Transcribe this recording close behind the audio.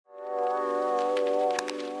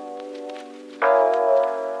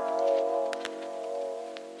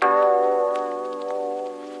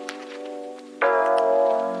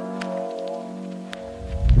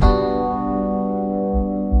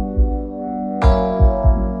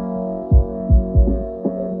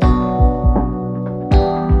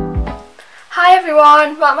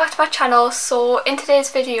everyone, welcome back to my channel. So in today's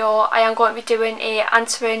video I am going to be doing a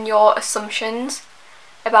answering your assumptions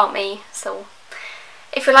about me. So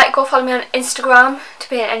if you'd like, go follow me on Instagram to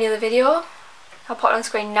be in any other video. I'll put it on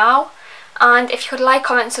screen now. And if you could like,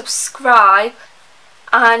 comment and subscribe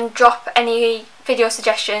and drop any video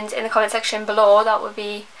suggestions in the comment section below, that would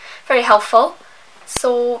be very helpful.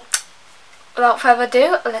 So without further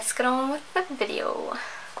ado, let's get on with the video.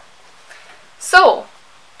 So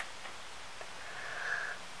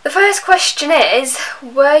the first question is,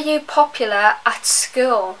 were you popular at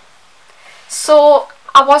school? So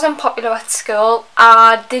I wasn't popular at school.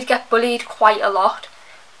 I did get bullied quite a lot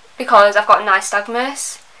because I've got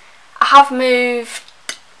nystagmus.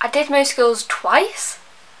 I did move schools twice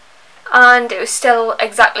and it was still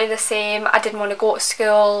exactly the same. I didn't want to go to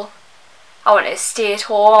school. I wanted to stay at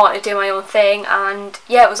home, I wanted to do my own thing, and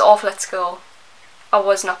yeah, it was awful at school. I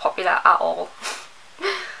was not popular at all.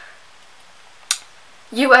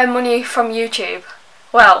 You earn money from YouTube.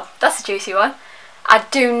 Well, that's a juicy one. I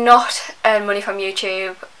do not earn money from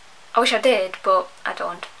YouTube. I wish I did, but I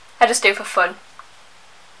don't. I just do it for fun.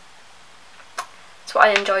 It's what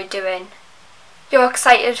I enjoy doing. You're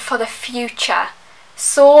excited for the future.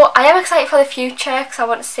 So I am excited for the future because I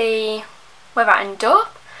want to see where I end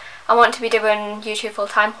up. I want to be doing YouTube full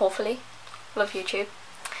time, hopefully. I love YouTube.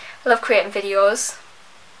 I love creating videos.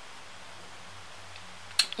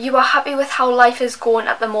 You are happy with how life is going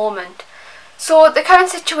at the moment. So the current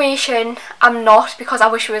situation, I'm not, because I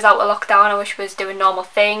wish we was out of lockdown. I wish we was doing normal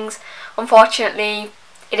things. Unfortunately,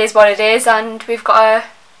 it is what it is, and we've got to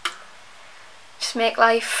just make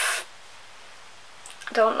life,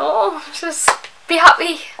 I don't know, just be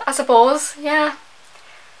happy, I suppose. Yeah.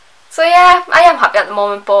 So yeah, I am happy at the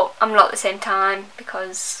moment, but I'm not at the same time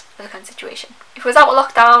because of the current situation. If it was out of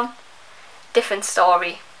lockdown, different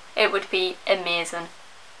story. It would be amazing.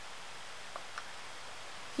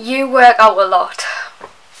 You work out a lot.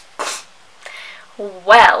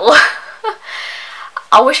 Well,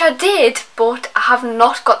 I wish I did, but I have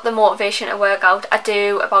not got the motivation to work out. I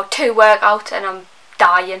do about 2 workouts and I'm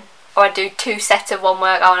dying. Or I do 2 sets of 1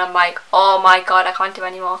 workout and I'm like, oh my god, I can't do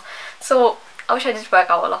any more. So I wish I did work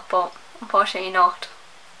out a lot, but unfortunately not.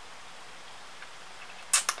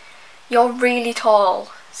 You're really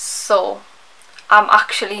tall. So I'm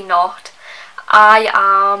actually not. I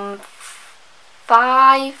am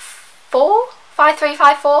 5'4", 5'3",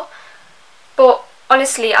 5'4", but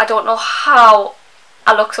honestly I don't know how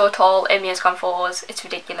I look so tall in men's conforms. It's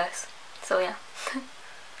ridiculous. So yeah.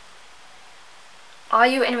 Are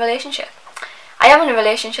you in a relationship? I am in a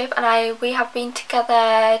relationship, and we have been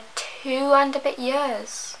together 2 and a bit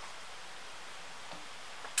years.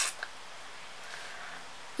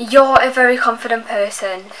 You're a very confident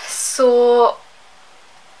person. So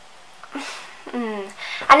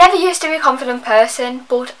I never used to be a confident person,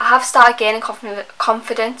 but I have started gaining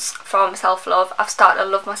confidence from self-love. I've started to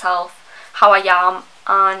love myself, how I am,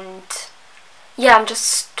 and yeah, I'm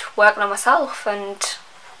just working on myself and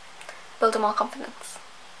building more confidence.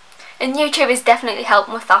 And YouTube is definitely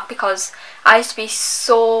helping with that, because I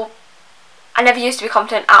never used to be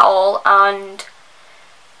confident at all, and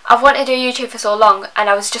I've wanted to do YouTube for so long and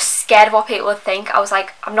I was just scared of what people would think. I was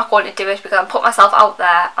like, I'm not going to do it because I'm putting myself out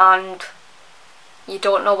there and you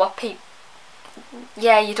don't know what you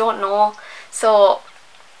don't know. So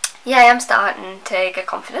yeah, I am starting to get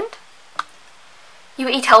confident. You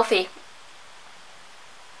eat healthy.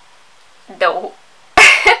 No.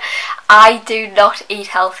 I do not eat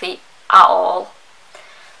healthy at all.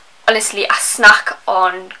 Honestly, I snack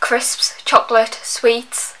on crisps, chocolate,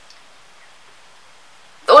 sweets.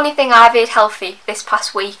 The only thing I've ate healthy this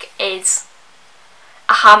past week is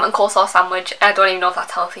a ham and coleslaw sandwich, and I don't even know if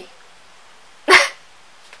that's healthy.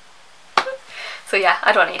 So yeah,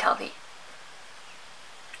 I don't eat healthy.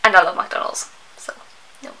 And I love McDonald's, so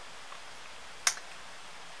no.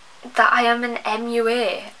 That I am an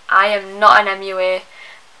MUA. I am not an MUA.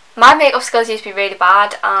 My makeup skills used to be really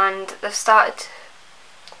bad, and they've started.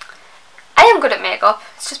 I am good at makeup.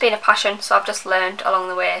 It's just been a passion, so I've just learned along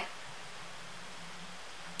the way.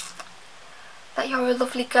 That you're a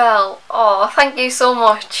lovely girl. Oh, thank you so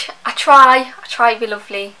much. I try to be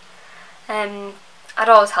lovely. I'd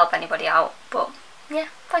always help anybody out, but yeah,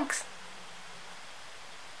 thanks.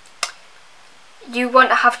 You want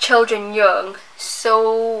to have children young,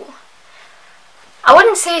 so I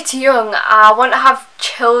wouldn't say it's young. I want to have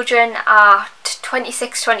children at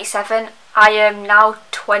 26, 27. I am now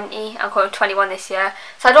 20, I'm going 21 this year,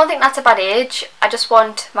 so I don't think that's a bad age. I just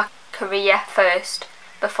want my career first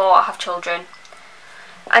before I have children.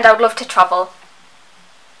 And I would love to travel.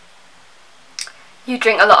 You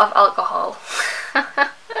drink a lot of alcohol.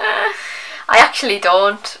 I actually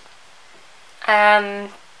don't. I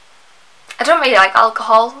don't really like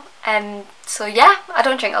alcohol, so yeah, I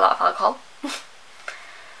don't drink a lot of alcohol.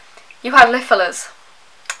 You had lip fillers.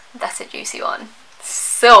 That's a juicy one.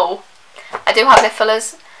 So, I do have lip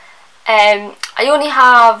fillers. I only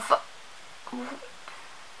have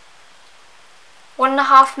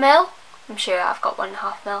 1.5 mil. I'm sure I've got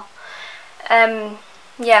 1.5 mil.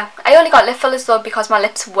 Yeah, I only got lip fillers though because my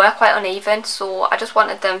lips were quite uneven, so I just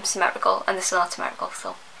wanted them symmetrical, and this is not symmetrical,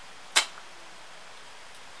 so.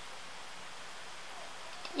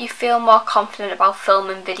 You feel more confident about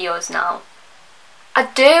filming videos now? I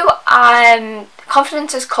do.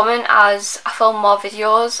 Confidence is coming as I film more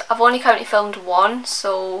videos. I've only currently filmed one,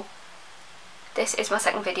 so this is my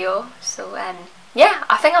second video. So yeah,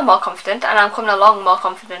 I think I'm more confident, and I'm coming along more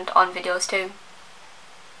confident on videos too.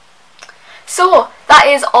 So that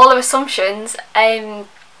is all the assumptions. Yeah,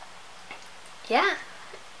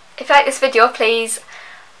 if you like this video, please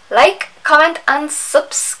like, comment and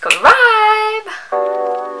subscribe.